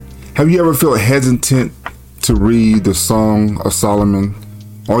Have you ever felt hesitant to read the Song of Solomon,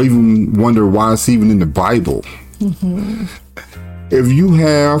 or even wonder why it's even in the Bible? Mm-hmm. If you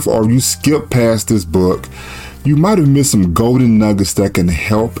have, or you skip past this book, you might have missed some golden nuggets that can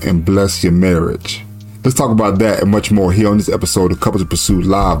help and bless your marriage. Let's talk about that and much more here on this episode of Couples Pursuit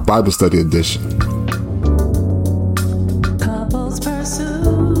Live Bible Study Edition. Couples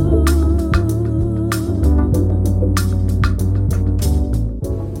Pursuit.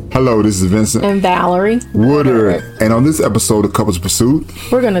 Hello, this is Vincent and Valerie Woodard. And on this episode of Couples Pursuit,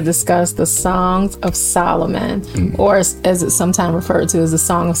 we're going to discuss the Songs of Solomon, or as it's sometimes referred to as the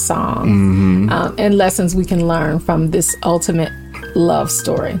Song of Songs, and lessons we can learn from this ultimate love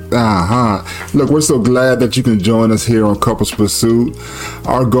story. Look, we're so glad that you can join us here on Couples Pursuit.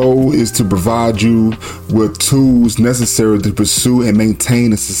 Our goal is to provide you with tools necessary to pursue and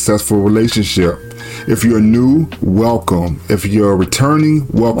maintain a successful relationship. If you're new, welcome. If you're returning,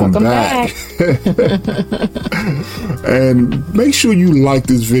 welcome back. And make sure you like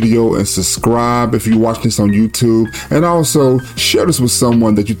this video and subscribe if you're watching this on YouTube. And also share this with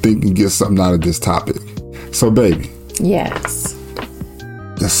someone that you think can get something out of this topic. So, baby. Yes.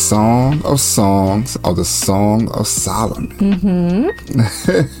 The Song of Songs, or the Song of Solomon.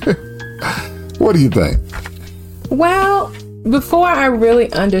 What do you think? Well, before I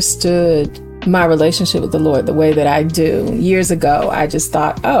really understood my relationship with the Lord the way that I do, years ago, I just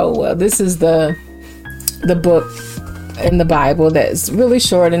thought, oh, well, this is the book in the Bible that's really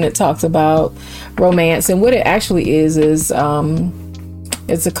short, and it talks about romance. And what it actually is it's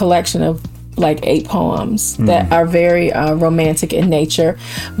a collection of like 8 poems that are very romantic in nature,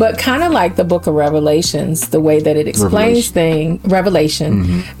 but kind of like the book of Revelations, the way that it explains things,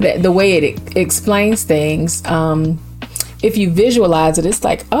 the way it explains things. If you visualize it, it's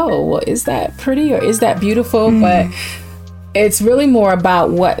like, oh, well, is that pretty or is that beautiful? But it's really more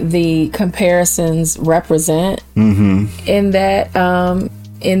about what the comparisons represent in that,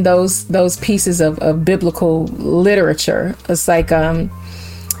 in those pieces of biblical literature. It's like a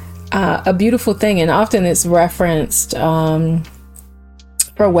beautiful thing, and often it's referenced for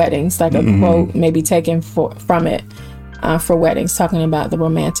weddings, like a quote maybe taken from it for weddings, talking about the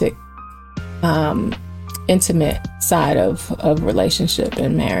romantic, intimate side of relationship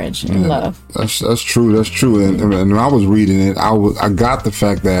and marriage and love. That's true. And when I was reading it, I got the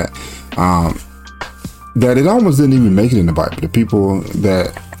fact that that it almost didn't even make it in the Bible. The people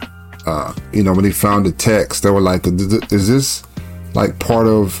that when they found the text, they were like, "Is this like part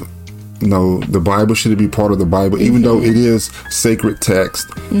of the Bible? Should it be part of the Bible?" Even though it is sacred text.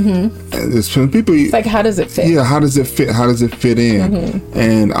 And it's people. It's like, how does it fit? Yeah, how does it fit? How does it fit in?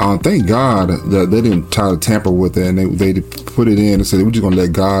 And thank God that they didn't try to tamper with it, and they put it in and said, we're just gonna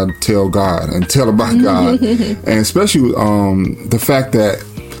let God and tell about God. And especially the fact that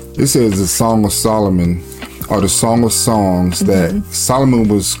it says the Song of Solomon, or the Song of Songs, that Solomon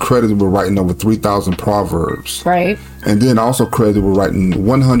was credited with writing over 3,000 proverbs. Right. And then also credited with writing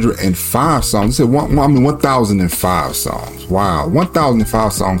 105 songs. It said 1,005 songs. Wow,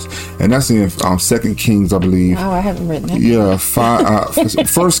 1,005 songs, and that's in 2 Kings, I believe. Oh, I haven't written it. Yeah,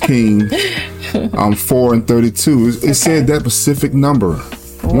 1 King 4 and 32. It said that specific number,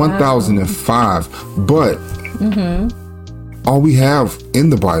 1,005. But all we have in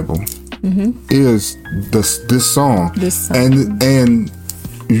the Bible is this song. And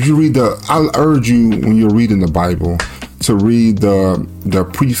if you read I'll urge you, when you're reading the Bible, to read the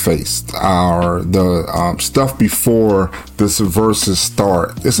preface, or the stuff before this verses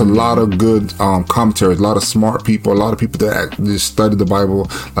start. It's a lot of good commentaries, a lot of smart people, a lot of people that just study the Bible,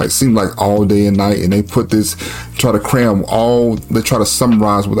 like seem like all day and night, and they put this, try to cram they try to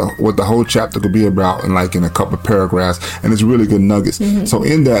summarize what the whole chapter could be about in a couple of paragraphs, and it's really good nuggets. So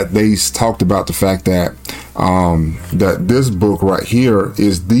in that, they talked about the fact that that this book right here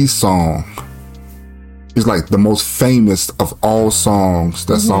is the song. It's like the most famous of all songs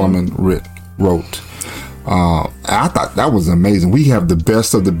that Solomon wrote. I thought that was amazing. We have the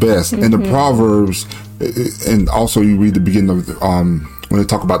best of the best. And the Proverbs, and also you read the beginning of when they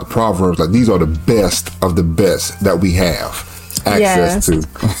talk about the Proverbs, like these are the best of the best that we have access to.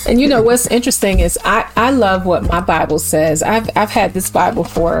 And what's interesting is I love what my Bible says. I've had this Bible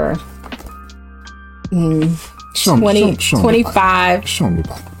for 25. Show me the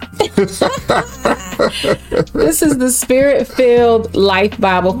Bible. This is the Spirit-filled Life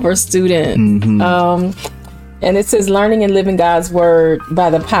Bible for Students. And it says, learning and living God's Word by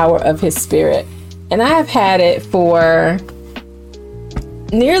the power of His Spirit. And I have had it for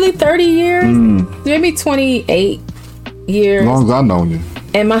nearly 30 years, maybe 28 years. As long as I've known you.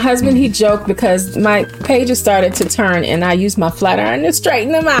 And my husband, he joked because my pages started to turn and I used my flat iron to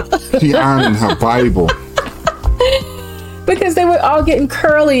straighten them out. She ironed her Bible. Because they were all getting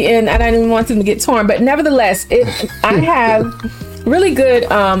curly and I didn't want them to get torn. But nevertheless, I have really good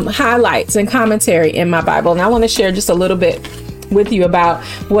highlights and commentary in my Bible. And I want to share just a little bit with you about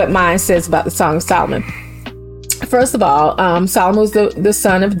what mine says about the Song of Solomon. First of all, Solomon was the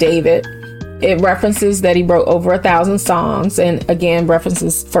son of David. It references that he wrote over 1,000 songs, and again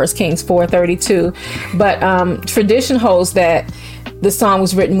references 1 Kings 4:32. But tradition holds that the song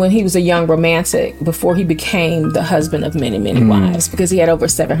was written when he was a young romantic, before he became the husband of many, many wives, because he had over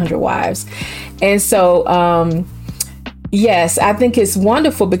 700 wives. And so, yes, I think it's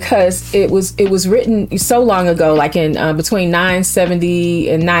wonderful because it was written so long ago, like in between 970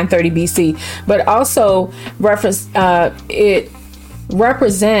 and 930 BC. But also it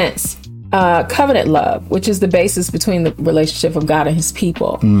represents covenant love, which is the basis between the relationship of God and his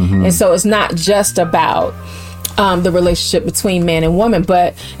people. And so it's not just about the relationship between man and woman,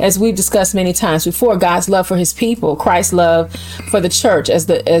 but as we've discussed many times before, God's love for his people, Christ's love for the church as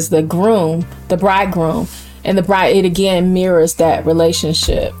the groom, the bridegroom, and the bride, it again mirrors that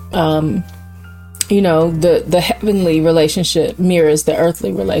relationship. The heavenly relationship mirrors the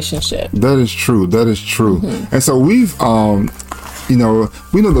earthly relationship. That is true. And so we've we know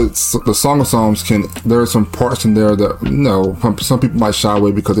the Song of Psalms there are some parts in there that, some people might shy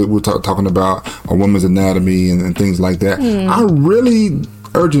away because we're talking about a woman's anatomy and things like that. I really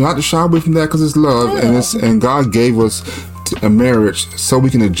urge you not to shy away from that because it's love, and God gave us a marriage so we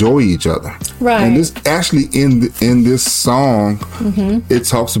can enjoy each other. Right. And this actually in this song, it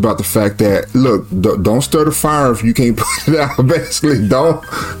talks about the fact that, look, don't stir the fire if you can't put it out. Basically, don't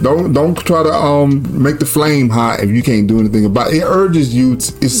try to make the flame hot if you can't do anything about it. It urges you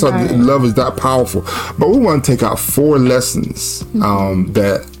it's something. Love is that powerful. But we want to take out 4 lessons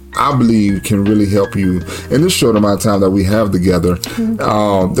that I believe can really help you in this short amount of time that we have together. There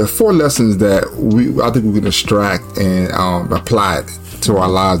are 4 lessons that I think we can extract and apply it to our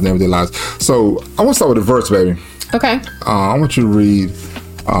lives and everyday lives. So I want to start with a verse, baby. Okay. I want you to read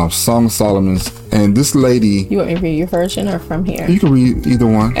Song of Solomon's, and this lady. You want me to read your version or from here? You can read either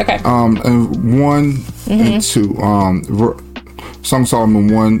one. Okay. And 1 and 2. Song of Solomon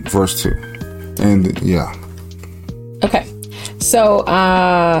 1 verse 2, and yeah. Okay. So,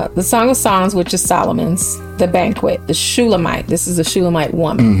 the Song of Songs, which is Solomon's, the banquet, the Shulamite. This is a Shulamite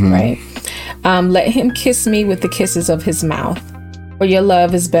woman, right? Let him kiss me with the kisses of his mouth, for your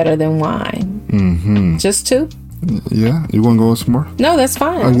love is better than wine. Just 2? Yeah. You want to go some more? No, that's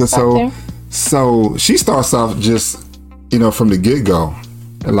fine. So she starts off just, from the get-go,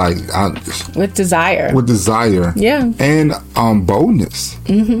 like with desire, yeah, and boldness,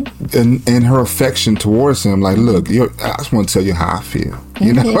 and her affection towards him. Like, look, I just want to tell you how I feel.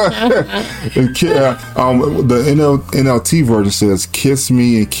 The NLT version says, "Kiss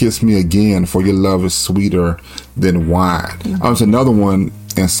me and kiss me again, for your love is sweeter than wine." There's another one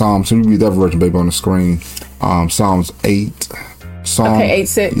in Psalms. So you read that version, baby, on the screen. Psalms 8.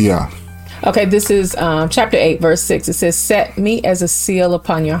 8:6. Yeah. Okay, this is chapter 8, verse 6. It says, "Set me as a seal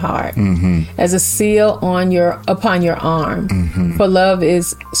upon your heart, as a seal upon your arm. For love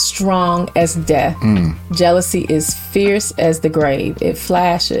is strong as death. Jealousy is fierce as the grave. Its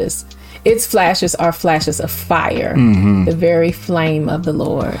flashes are flashes of fire, the very flame of the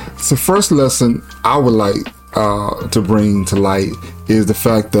Lord." So first lesson I would like to bring to light is the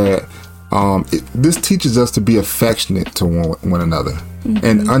fact that this teaches us to be affectionate to one another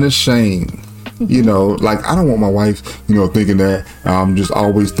and unashamed. Like, I don't want my wife, thinking that I'm just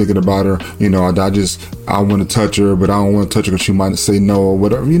always thinking about her. I want to touch her, but I don't want to touch her because she might say no or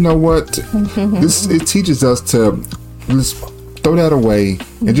whatever. You know what? It teaches us to just throw that away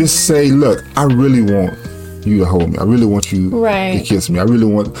and just say, look, I really want you to hold me. I really want you to kiss me. I really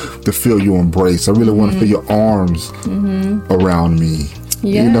want to feel your embrace. I really want to feel your arms around me.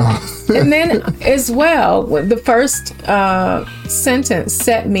 Yeah. And then as well, the first sentence,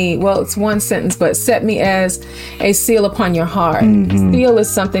 it's one sentence, but set me as a seal upon your heart. Seal is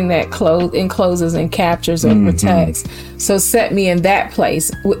something that encloses and captures or protects. So set me in that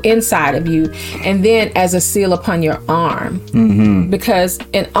place inside of you, and then as a seal upon your arm. Because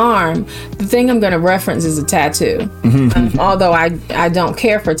an arm, the thing I'm going to reference is a tattoo. Although I don't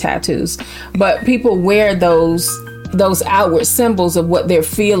care for tattoos, but people wear those outward symbols of what they're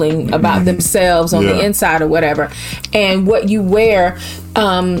feeling about themselves on the inside or whatever. And what you wear,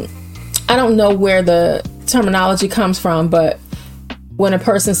 I don't know where the terminology comes from, but when a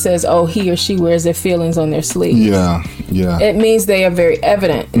person says, oh, he or she wears their feelings on their sleeve. Yeah. It means they are very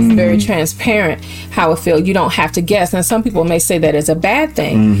evident. It's very transparent how it feels. You don't have to guess. Now, some people may say that as a bad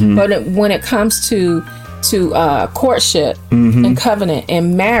thing, but when it comes to courtshut and covenant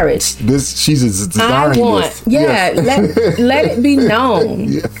and marriage, she's desiring this. Let it be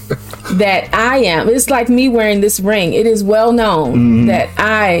known that I am. It's like me wearing this ring. It is well known that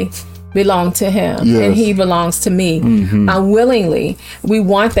I belong to him and he belongs to me. Unwillingly, we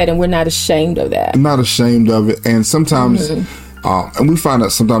want that, and we're not ashamed of that. I'm not ashamed of it. And sometimes, and we find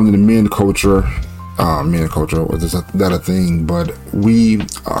out sometimes in the men culture, is that a thing? But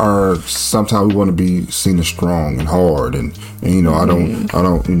sometimes we want to be seen as strong and hard, and you know, I don't,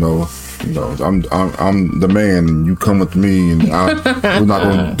 I'm the man, and you come with me, and we're not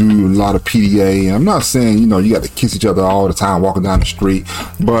going to do a lot of PDA. And I'm not saying, you know, you got to kiss each other all the time walking down the street,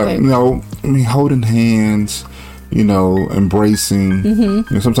 but you know, I mean, holding hands, you know, embracing, you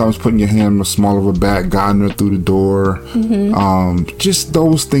know, sometimes putting your hand in the small of her back, guiding her through the door, just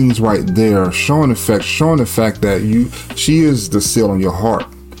those things right there, showing the fact that she is the seal on your heart,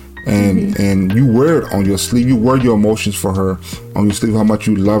 and you wear it on your sleeve. You wear your emotions for her on your sleeve, how much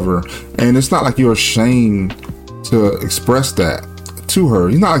you love her, and it's not like you're ashamed to express that to her.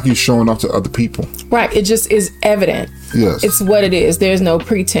 It's not like you're showing off to other people. Right. It just is evident. Yes. It's what it is. There's no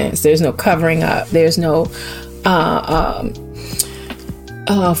pretense. There's no covering up. There's no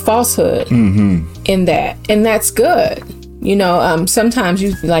falsehood in that, and that's good. You know, sometimes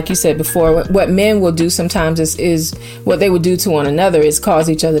like you said before, what men will do sometimes is what they would do to one another is cause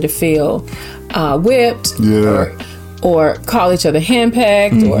each other to feel whipped, or call each other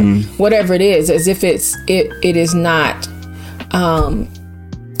henpecked, or whatever it is, as if it is not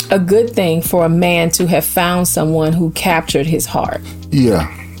a good thing for a man to have found someone who captured his heart. Yeah,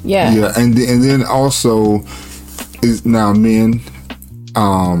 and then also is now men,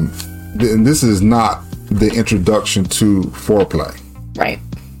 and this is not the introduction to foreplay. Right.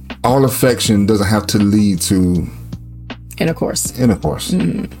 All affection doesn't have to lead to intercourse.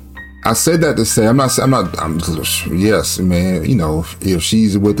 I said that to say, yes, man, you know, if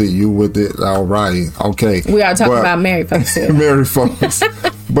she's with it, you with it, all right, okay. We are talking about married folks here. Married folks.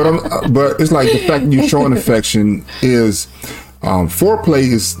 But it's like the fact that you're showing affection is, foreplay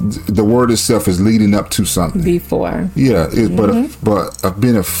is, the word itself is leading up to something. Before. Yeah, but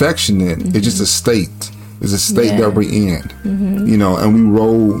being affectionate is just a state. It's a state that we're in, you know, and we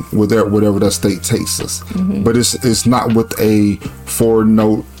roll with whatever that state takes us. But it's not with a forward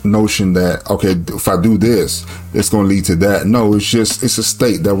notion that, okay, if I do this, it's going to lead to that. No, it's a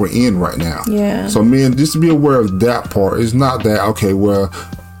state that we're in right now. Yeah. So, men, just to be aware of that part. It's not that, okay, well,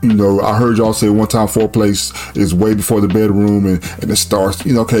 you know, I heard y'all say one time foreplay is way before the bedroom and it starts,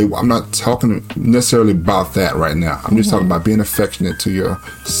 you know, okay, I'm not talking necessarily about that right now. I'm just talking about being affectionate to your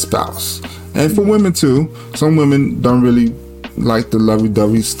spouse. And for women too, some women don't really like the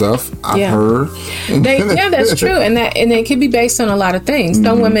lovey-dovey stuff. I've heard. That's true, and it can be based on a lot of things.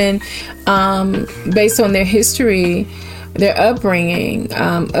 Some women, based on their history, their upbringing,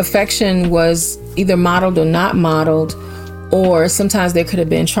 affection was either modeled or not modeled, or sometimes there could have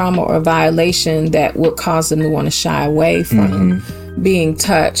been trauma or violation that would cause them to want to shy away from being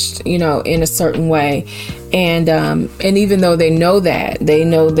touched, you know, in a certain way. And even though they know that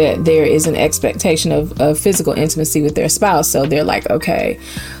there is an expectation of physical intimacy with their spouse, so they're like, okay,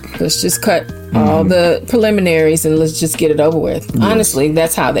 let's just cut all the preliminaries and let's just get it over with. Yes. Honestly,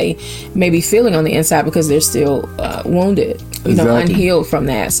 that's how they may be feeling on the inside, because they're still wounded, you know, unhealed from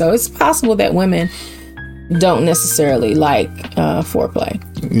that. So it's possible that women don't necessarily like foreplay.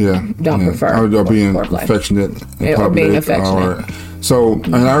 Don't prefer or being foreplay. Affectionate or being affectionate. So,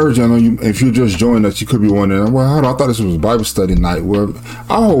 and I urge you, I know if you just joined us, you could be wondering, well, I thought this was Bible study night. Well,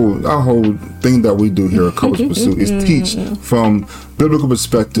 our whole thing that we do here at Couples Pursuit is teach from biblical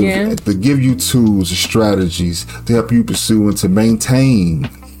perspective, to give you tools, strategies to help you pursue and to maintain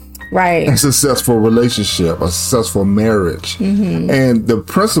a successful relationship, a successful marriage. And the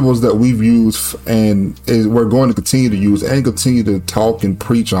principles that we've used and we're going to continue to use and continue to talk and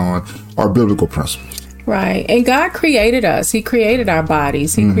preach on are biblical principles. Right. And God created us. He created our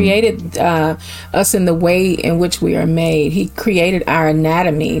bodies. He created us in the way in which we are made. He created our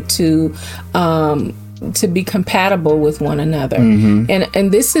anatomy to be compatible with one another.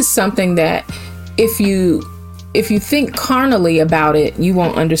 And this is something that if you think carnally about it, you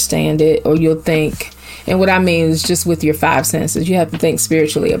won't understand it, or you'll think, and what I mean is just with your five senses, you have to think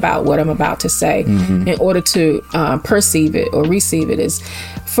spiritually about what I'm about to say in order to perceive it or receive it. Is,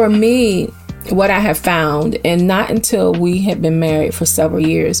 for me, what I have found, and not until we have been married for several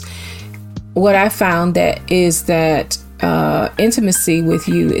years, what I found that intimacy with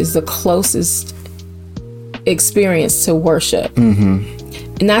you is the closest experience to worship.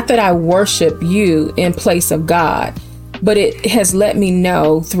 Not that I worship you in place of God, but it has let me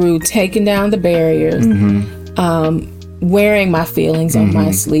know through taking down the barriers, wearing my feelings on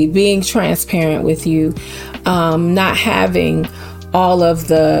my sleeve, being transparent with you, not having all of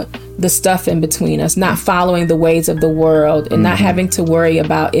the stuff in between us, not following the ways of the world, and not having to worry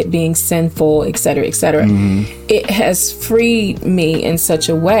about it being sinful, et cetera, et cetera. It has freed me in such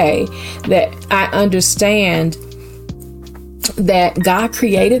a way that I understand that God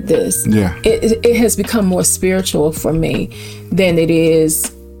created this. Yeah. It has become more spiritual for me than it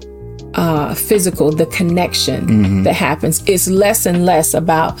is physical. The connection that happens is less and less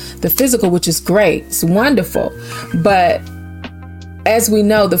about the physical, which is great. It's wonderful. But as we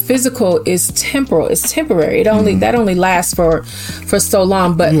know, the physical is temporal. It's temporary. That only lasts for so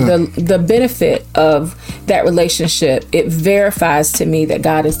long. But the benefit of that relationship, it verifies to me that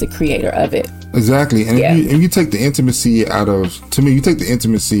God is the creator of it. Exactly. And if you take the intimacy out of, to me, you take the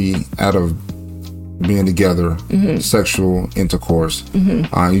intimacy out of being together, sexual intercourse.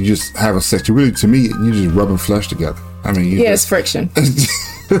 You just have a sex. Really, to me, you just rubbing flesh together. I mean, it's friction.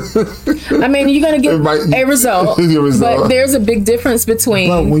 I mean, you're going to get a result, but there's a big difference between.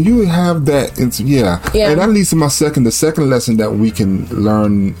 But when you have that, and that leads to the second lesson that we can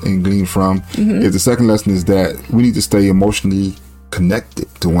learn and glean from is the second lesson is that we need to stay emotionally connected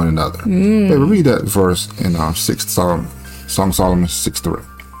to one another. Hey, read that verse in Song of Solomon 6:3.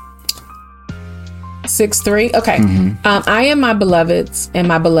 6:3. Okay. I am my beloved's, and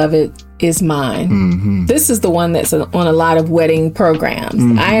my beloved is mine. This is the one that's on a lot of wedding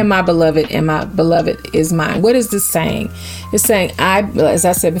programs. I am my beloved, and my beloved is mine. What is this saying? It's saying, as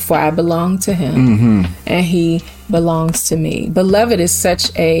I said before, I belong to him, and he belongs to me. Beloved is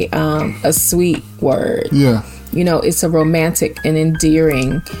such a sweet word. Yeah. You know, it's a romantic and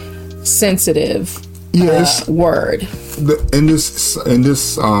endearing, sensitive word. In this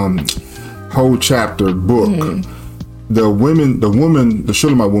whole chapter book, the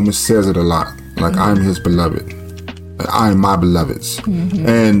Shulamite woman says it a lot. Like, I am his beloved. I am my beloved's.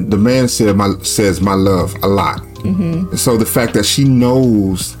 And the man says my love a lot. So the fact that she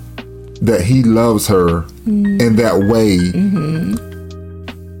knows that he loves her in that way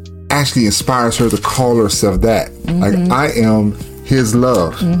actually inspires her to call herself that. Like, I am his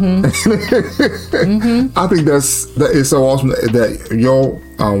love. I think that is so awesome that your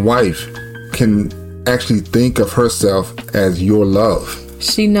wife can actually think of herself as your love.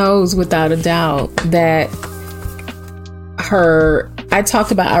 She knows without a doubt that I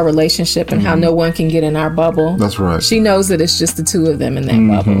talked about our relationship and how no one can get in our bubble. That's right. She knows that it's just the two of them in that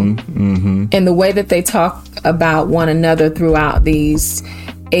bubble. And the way that they talk about one another throughout these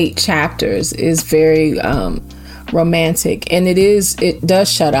 8 chapters is very romantic, and it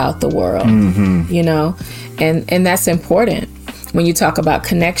does shut out the world, you know, and that's important. When you talk about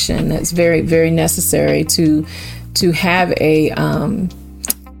connection, that's very, very necessary to have a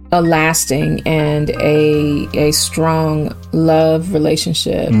lasting and a strong love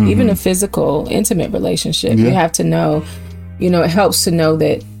relationship, even a physical, intimate relationship. You have to know, you know, it helps to know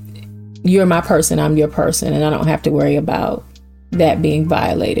that you're my person, I'm your person, and I don't have to worry about that being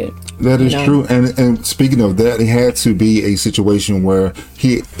violated. That is true. And speaking of that, it had to be a situation where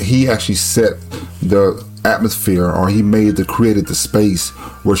he actually set the atmosphere, or he created the space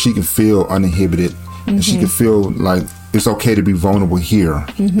where she can feel uninhibited, and she can feel like it's okay to be vulnerable here.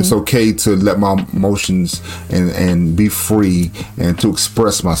 It's okay to let my emotions and be free and to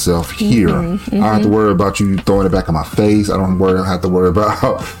express myself here. I don't have to worry about you throwing it back in my face. I don't have to worry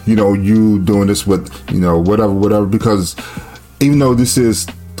about, you know, you doing this with, you know, whatever, because even though this is,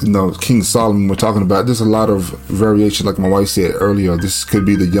 you know, King Solomon we're talking about, there's a lot of variation. Like my wife said earlier, this could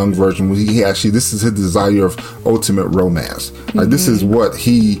be the young version. This is his desire of ultimate romance. Like, this is what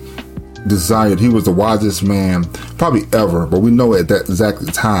he desired. He was the wisest man probably ever, but we know at that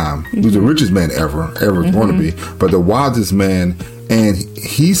exact time he was the richest man ever going to be, but the wisest man. And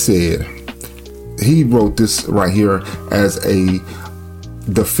he said, he wrote this right here as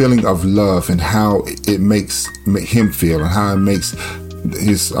the feeling of love and how it makes him feel, and how it makes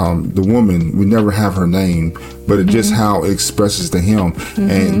his the woman, we never have her name, but it just how it expresses to him.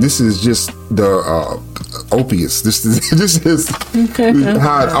 And this is just the opiates. This is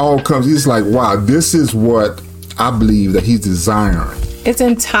how it all comes. He's like, wow, this is what I believe that he's desiring. It's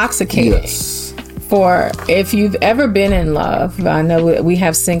intoxicating. Yes. For if you've ever been in love, I know we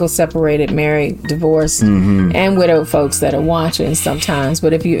have single, separated, married, divorced, and widowed folks that are watching sometimes,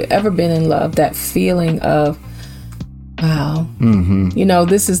 but if you've ever been in love, that feeling of, wow, you know,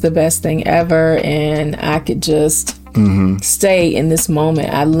 this is the best thing ever, and I could just stay in this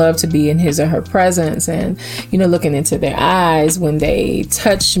moment. I love to be in his or her presence, and looking into their eyes when they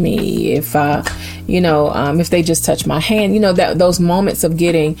touch me. If if they just touch my hand, that those moments of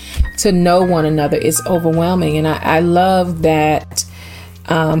getting to know one another is overwhelming, and I love that.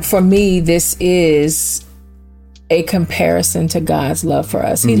 For me, this is a comparison to God's love for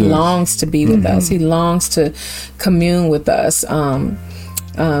us. He longs to be with us. He longs to commune with us.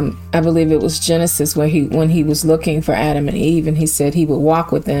 I believe it was Genesis where when he was looking for Adam and Eve, and he said he would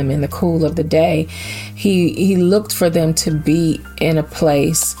walk with them in the cool of the day. He looked for them to be in a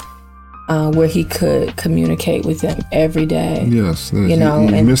place where he could communicate with them every day. Yes, he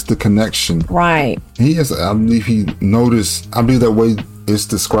missed the connection. Right. I believe he noticed. I believe that way it's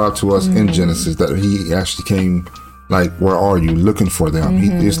described to us in Genesis, that he actually came. Like, where are you? Looking for them.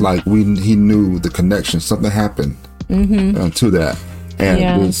 It's like he knew the connection. Something happened to that.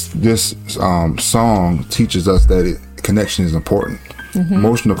 And this song teaches us that connection is important.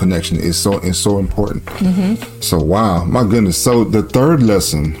 Emotional connection is so important. So, wow, my goodness. So the third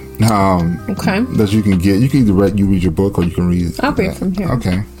lesson that you can get, you can either read your book or you can read. I'll read from here.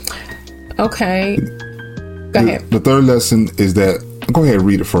 Okay. Go ahead. The third lesson is that, go ahead and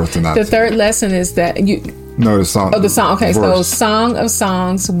read it first. The third lesson is that No, the song. Oh, the song. Okay, verse. So Song of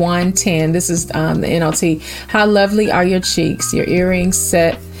Songs 110. This is the NLT. How lovely are your cheeks, your earrings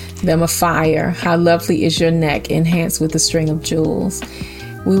set them afire. How lovely is your neck, enhanced with a string of jewels.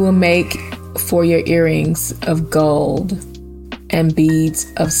 We will make for your earrings of gold and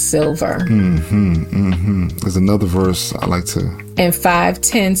beads of silver. There's another verse I like to. And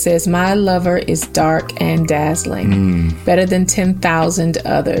 5:10 says, my lover is dark and dazzling, better than 10,000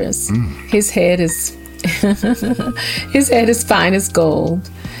 others. His head is fine as gold.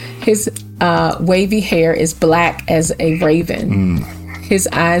 His wavy hair is black as a raven. His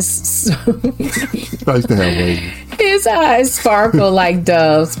eyes I used to have wavy. His eyes sparkle like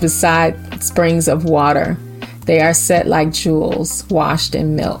doves beside springs of water. They are set like jewels washed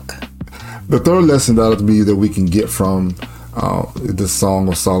in milk. The third lesson that we can get from the Song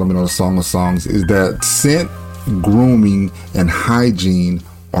of Solomon or the Song of Songs is that scent, grooming, and hygiene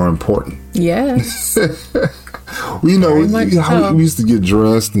are important. Yes. We used to get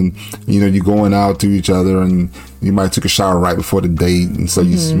dressed, and you're going out to each other, and you might took a shower right before the date, and so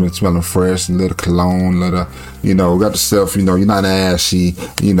you smelling fresh, and little cologne, got yourself, you're not ashy,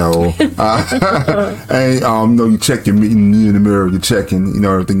 and you check your in the mirror, you're checking,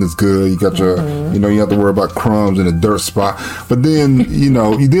 everything is good. You got your, you have to worry about crumbs in a dirt spot, but then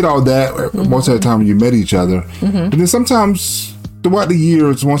you did all that most of the time when you met each other, and then sometimes throughout the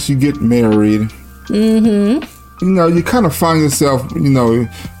years, once you get married, you kind of find yourself, your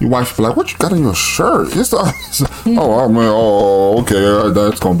wife be like, what you got in your shirt? It's okay,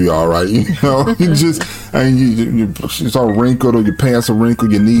 that's gonna be all right. You just, and it's all wrinkled, or your pants are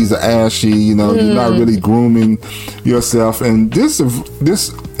wrinkled, your knees are ashy. You're not really grooming yourself. And this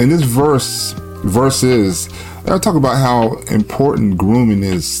verses, I talk about how important grooming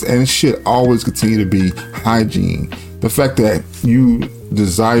is, and it should always continue to be hygiene. The fact that you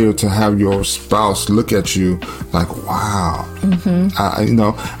desire to have your spouse look at you like, wow.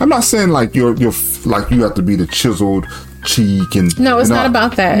 I'm not saying like you're like you have to be the chiseled cheek and no, it's not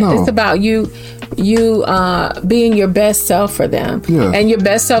about that. No. It's about you being your best self for them. Yeah. And your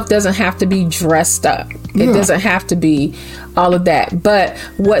best self doesn't have to be dressed up. It doesn't have to be all of that. But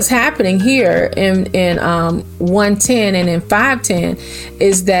what's happening here in 110 and in 510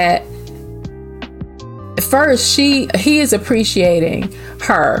 is that first he is appreciating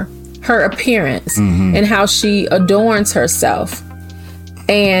her appearance and how she adorns herself,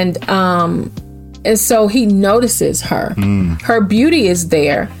 and so he notices her. Her beauty is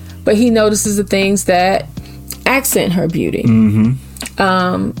there, but he notices the things that accent her beauty.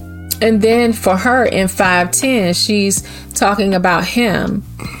 And then for her in 510, she's talking about him,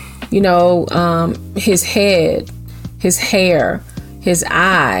 his head, his hair, his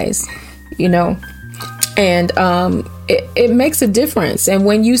eyes, and it makes a difference. And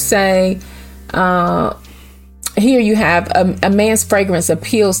when you say, here you have a man's fragrance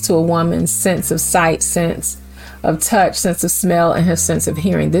appeals to a woman's sense of sight, sense of touch, sense of smell, and her sense of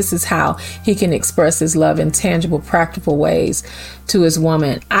hearing. This is how he can express his love in tangible, practical ways to his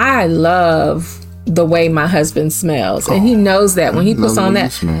woman. I love the way my husband smells, and he knows that when he puts on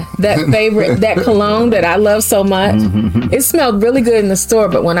that cologne that I love so much. It smelled really good in the store,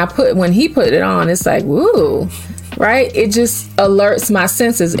 but when he put it on, it's like, woo, right? It just alerts my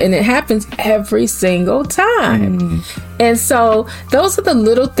senses, and it happens every single time. And so those are the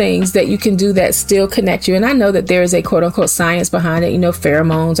little things that you can do that still connect you. And I know that there is a quote unquote science behind it,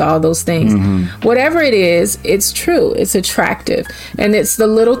 pheromones, all those things. Whatever it is, it's true. It's attractive. And it's the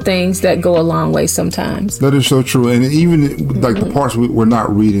little things that go a long way sometimes. That is so true. And even like the parts we're not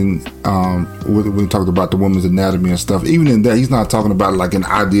reading, when we talked about the woman's anatomy and stuff, even in that, he's not talking about like an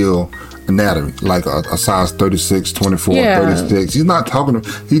ideal anatomy, like a size 36, 24, 36. He's not talking,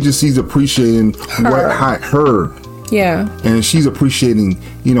 he's appreciating her. Yeah. And she's appreciating,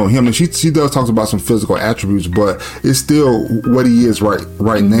 him. And she does talk about some physical attributes, but it's still what he is right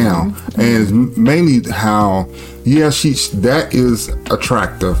now. And it's mainly how, that is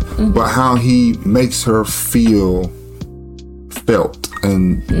attractive, but how he makes her felt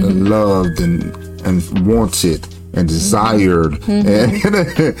and loved and wanted and desired.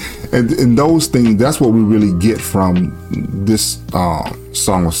 And those things, that's what we really get from this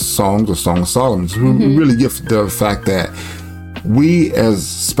Song of Songs or Song of Solomon. We really get the fact that we as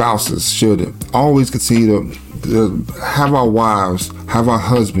spouses should always continue to have our wives, have our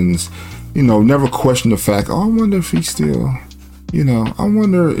husbands, never question the fact, I wonder if he still, I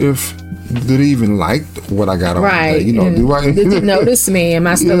wonder if did he even like what I got on today? Did you notice me? Am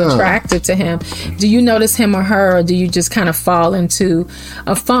I still attracted to him? Do you notice him or her, or do you just kind of fall into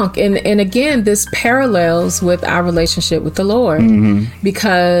a funk? And again, this parallels with our relationship with the Lord,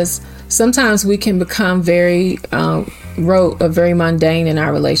 because sometimes we can become very very mundane in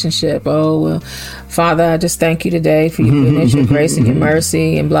our relationship. Oh, well, Father, I just thank you today for your goodness, your grace, and your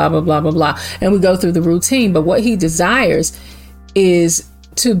mercy, and blah, blah, blah, blah, blah. And we go through the routine. But what he desires is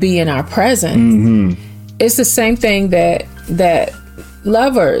to be in our presence. It's the same thing that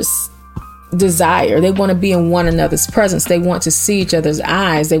lovers desire. They want to be in one another's presence. They want to see each other's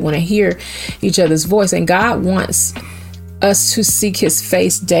eyes. They want to hear each other's voice. And God wants us to seek his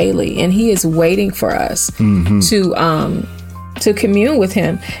face daily, and he is waiting for us to commune with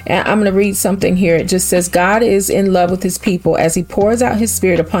him. And I'm going to read something here. It just says, God is in love with his people as he pours out his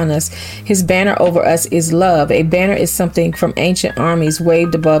spirit upon us. His banner over us is love. A banner is something from ancient armies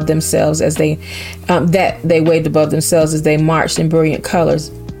waved above themselves as they waved above themselves as they marched in brilliant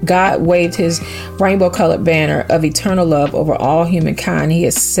colors. God waved his rainbow-colored banner of eternal love over all humankind. He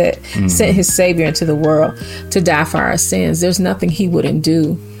has sent his Savior into the world to die for our sins. There's nothing he wouldn't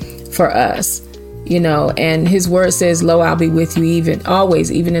do for us. And his word says, lo, I'll be with you even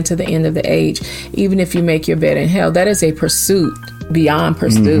into the end of the age, even if you make your bed in hell. That is a pursuit beyond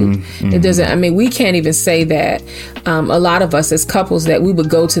pursuit. It doesn't, we can't even say that a lot of us as couples that we would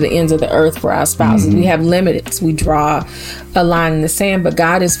go to the ends of the earth for our spouses. We have limits. We draw a line in the sand, but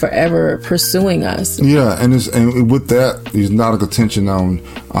God is forever pursuing us. Yeah. And with that, there's not a contention on,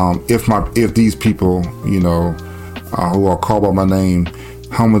 if these people, who are called by my name,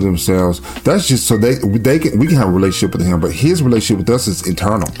 humble themselves. That's just so we can have a relationship with him, but his relationship with us is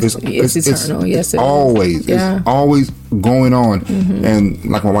eternal. It's eternal. Yes, always. Yeah. It's always going on. And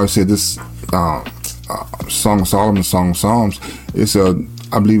like my wife said, this Song of Solomon, Song of Psalms,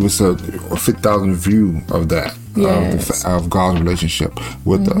 I believe it's a 50,000 view of that. Yes. Of God's relationship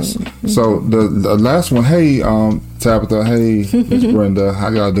with us. So the last one, hey Tabitha, hey Miss Brenda, how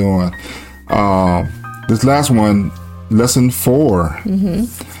y'all doing? This last one, lesson 4.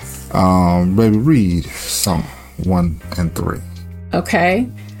 Baby, read Psalm 1 and 3. Okay.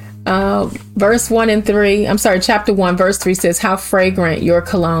 Verse 1 and 3. I'm sorry, chapter 1, verse 3 says, how fragrant your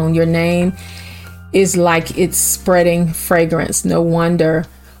cologne. Your name is like its spreading fragrance. No wonder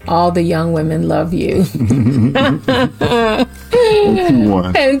all the young women love you. And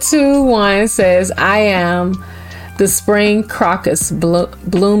 2:1 says, I am the spring crocus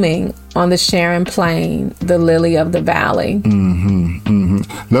blooming on the Sharon plain, the lily of the valley.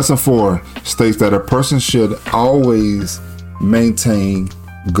 Lesson 4 states that a person should always maintain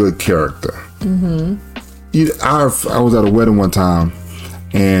good character. I was at a wedding one time,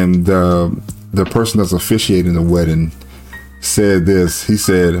 and the person that's officiating the wedding said this. He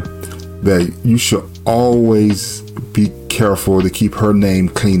said that you should always be careful to keep her name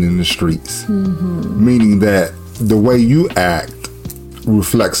clean in the streets. Meaning that the way you act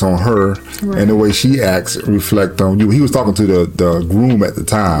reflects on her, and the way she acts reflect on you. He was talking to the groom at the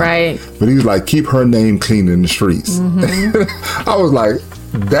time, right? But he was like, keep her name clean in the streets. I was like,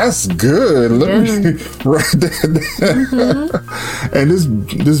 that's good. Let me write that down. And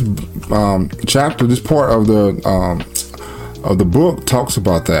this chapter, this part of the book talks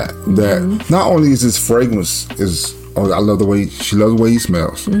about that. That not only is his fragrance I love she loves the way he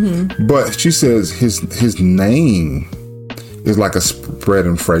smells, but she says his name It's like a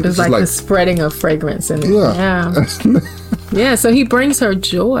spreading fragrance. It's like the spreading of fragrance in it. Yeah. Yeah. So he brings her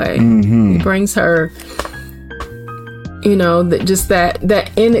joy. He brings her, just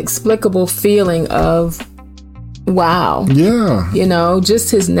that inexplicable feeling of, wow. Yeah.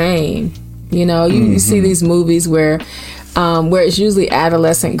 Just his name. You see these movies where it's usually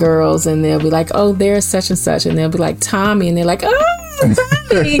adolescent girls, and they'll be like, oh, there's such and such, and they'll be like Tommy, and they're like, oh,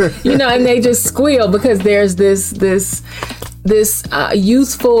 Tommy, and they just squeal because there's this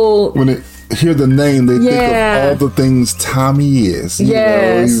youthful. When they hear the name, they think of all the things Tommy is.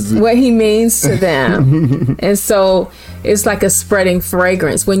 Yes, what he means to them. And so it's like a spreading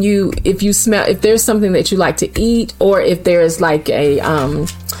fragrance. If there's something that you like to eat, or if there's like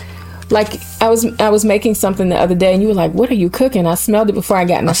I was making something the other day, and you were like, what are you cooking? I smelled it before I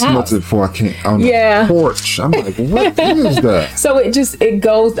got in the house. I smelled it before I came on the porch. I'm like, what is that? So it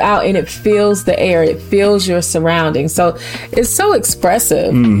goes out and it fills the air. It fills your surroundings. So it's so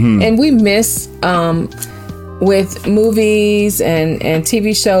expressive. And we miss, with movies and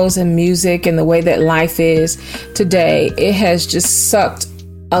TV shows and music and the way that life is today, it has just sucked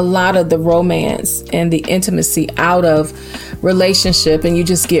a lot of the romance and the intimacy out of relationship, and you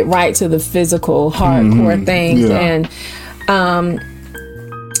just get right to the physical hardcore things. And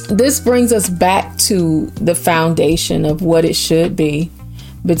this brings us back to the foundation of what it should be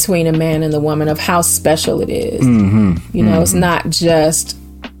between a man and the woman, of how special it is. It's not just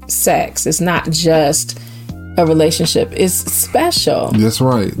sex, it's not just a relationship, it's special. That's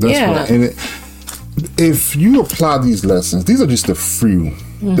right. Right. And if you apply these lessons, these are just a few.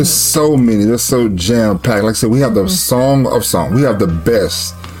 There's so many. They're so jam-packed. Like I said, we have the song of songs. We have the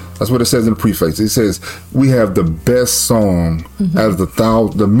best. That's what it says in the preface. It says we have the best song out of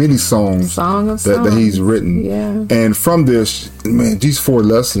the many songs that he's written. Yeah. And from this, man, these 4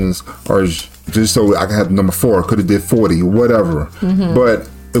 lessons are just so I can have number 4. Could have did 40, whatever. But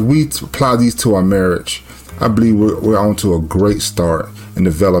if we apply these to our marriage, I believe we're on to a great start in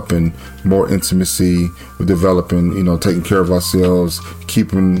developing more intimacy. We're developing, taking care of ourselves,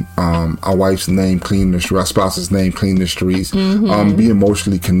 keeping our wife's name clean in the street, our spouse's name clean in the streets, be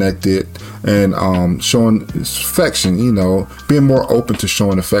emotionally connected, and showing affection, being more open to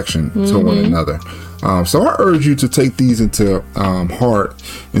showing affection to one another. So I urge you to take these into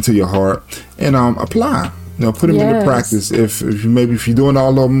your heart, and apply. Put them into practice. If you're doing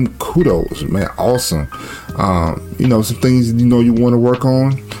all of them, kudos, man, awesome. Some things you want to work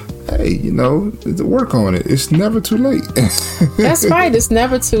on. Hey, work on it. It's never too late. That's right. It's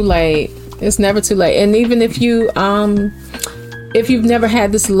never too late. It's never too late. And even if you've never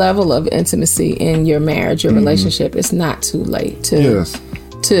had this level of intimacy in your marriage, your relationship, it's not too late to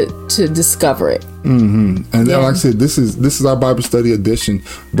discover it. And like I said, this is our Bible study edition,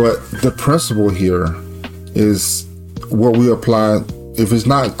 but the principle here is what we apply. If it's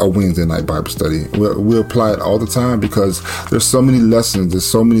not a Wednesday night Bible study, we apply it all the time, because there's so many lessons, there's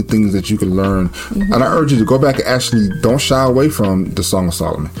so many things that you can learn. And I urge you to go back and actually don't shy away from the Song of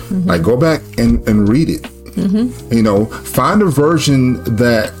Solomon. Like, go back and read it. Find a version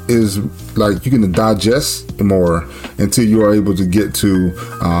that is like you can digest more until you are able to get to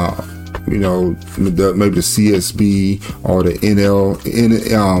maybe the CSB or the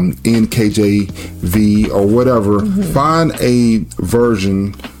NKJV or whatever. Find a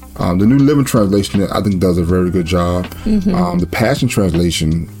version. The New Living Translation, I think, does a very good job. The Passion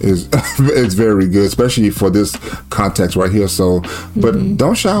Translation is very good, especially for this context right here. So, but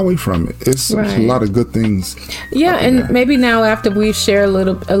don't shy away from it. It's a lot of good things. Yeah, and maybe now after we've shared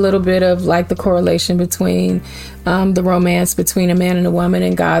a little bit of like the correlation between the romance between a man and a woman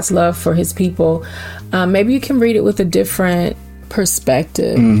and God's love for His people, maybe you can read it with a different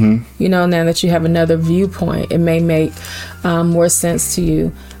perspective. Now that you have another viewpoint, it may make more sense to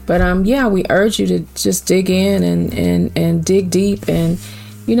you. But we urge you to just dig in and dig deep, and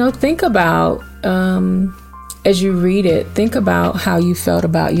think about as you read it, think about how you felt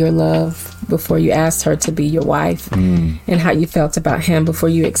about your love before you asked her to be your wife, and how you felt about him before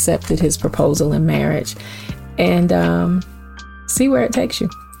you accepted his proposal in marriage, and see where it takes you.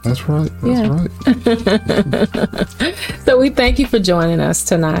 That's right. That's right. So we thank you for joining us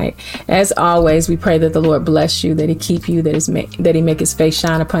tonight. As always, we pray that the Lord bless you, that He keep you, that He make His face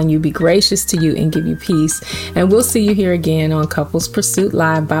shine upon you, be gracious to you, and give you peace. And we'll see you here again on Couples Pursuit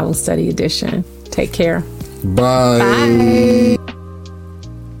Live Bible Study Edition. Take care. Bye.